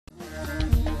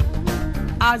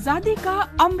आजादी का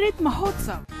Amrit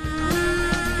Mahotsav.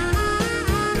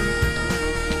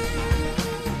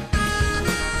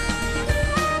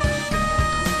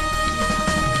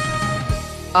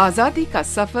 Azadi Ka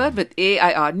Safar with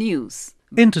AIR News.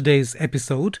 In today's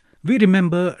episode, we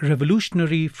remember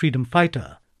revolutionary freedom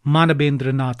fighter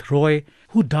Manabendra Nath Roy,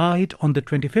 who died on the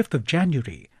 25th of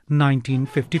January,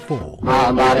 1954.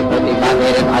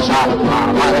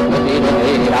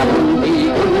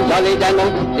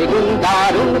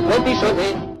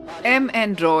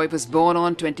 M.N. Roy was born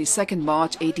on 22nd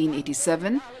March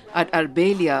 1887 at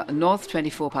Arbelia, North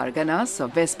 24 Parganas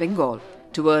of West Bengal.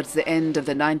 Towards the end of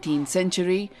the 19th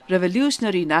century,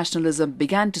 revolutionary nationalism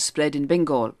began to spread in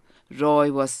Bengal.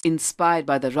 Roy was inspired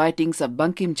by the writings of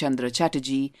Bankim, Chandra,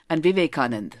 Chatterjee and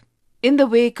Vivekananda. In the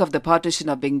wake of the partition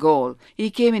of Bengal,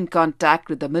 he came in contact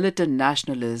with the militant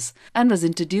nationalists and was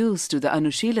introduced to the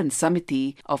Anushilan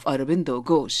Samiti of Aurobindo,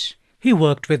 Ghosh. He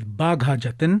worked with Bagha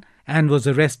Jatin and was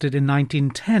arrested in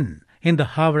 1910 in the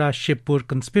Howrah-Sibpur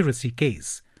Conspiracy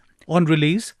Case. On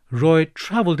release, Roy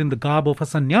travelled in the garb of a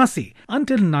sanyasi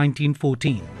until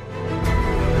 1914.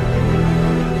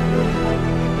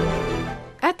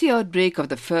 At the outbreak of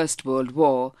the First World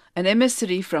War, an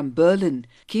emissary from Berlin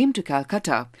came to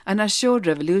Calcutta and assured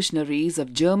revolutionaries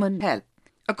of German help.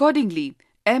 Accordingly,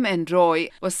 M.N. Roy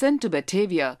was sent to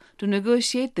Batavia to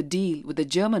negotiate the deal with the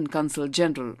German Consul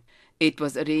General. It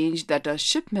was arranged that a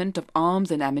shipment of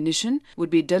arms and ammunition would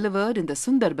be delivered in the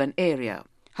Sundarbanarea.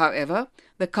 However,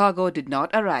 the cargo did not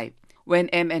arrive. When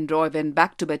M.N. Roy went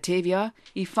back to Batavia,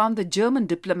 he found the German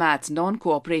diplomats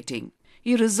non-cooperating.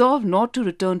 He resolved not to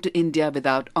return to India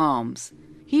without arms.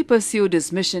 He pursued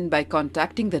his mission by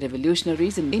contacting the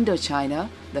revolutionaries in Indo-China,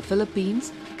 the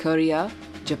Philippines, Korea,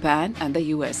 Japan and the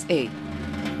USA.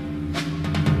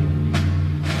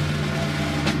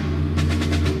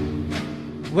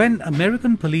 When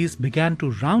American police began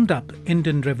to round up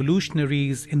Indian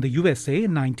revolutionaries in the USA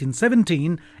in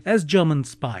 1917 as German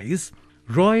spies,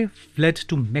 Roy fled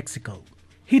to Mexico.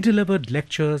 He delivered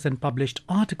lectures and published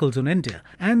articles on India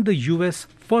and the US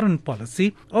foreign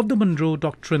policy of the Monroe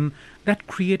Doctrine that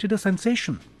created a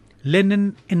sensation.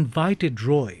 Lenin invited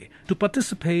Roy to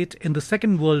participate in the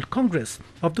Second World Congress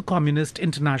of the Communist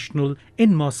International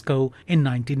in Moscow in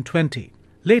 1920.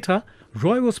 Later,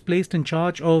 Roy was placed in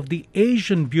charge of the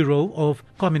Asian Bureau of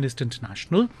Communist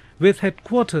International with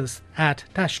headquarters at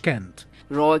Tashkent.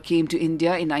 Roy came to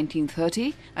India in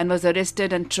 1930 and was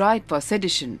arrested and tried for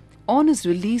sedition. On his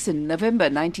release in November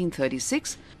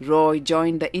 1936, Roy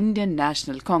joined the Indian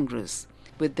National Congress.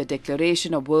 With the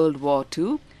declaration of World War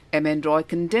II, M.N. Roy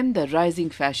condemned the rising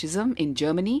fascism in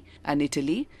Germany and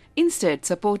Italy, instead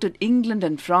supported England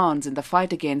and France in the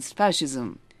fight against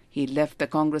fascism. He left the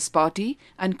Congress Party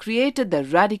and created the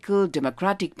Radical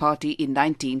Democratic Party in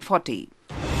 1940.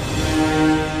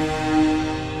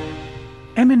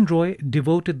 M.N. Roy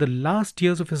devoted the last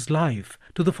years of his life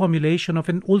to the formulation of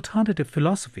an alternative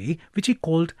philosophy which he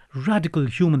called radical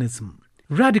humanism.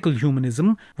 Radical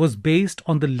humanism was based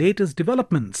on the latest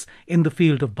developments in the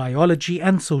field of biology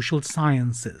and social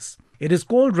sciences. It is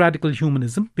called radical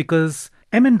humanism because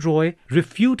M.N. Roy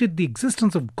refuted the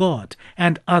existence of God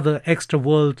and other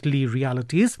extraworldly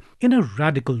realities in a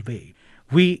radical way.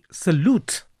 We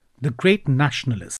salute the great nationalist.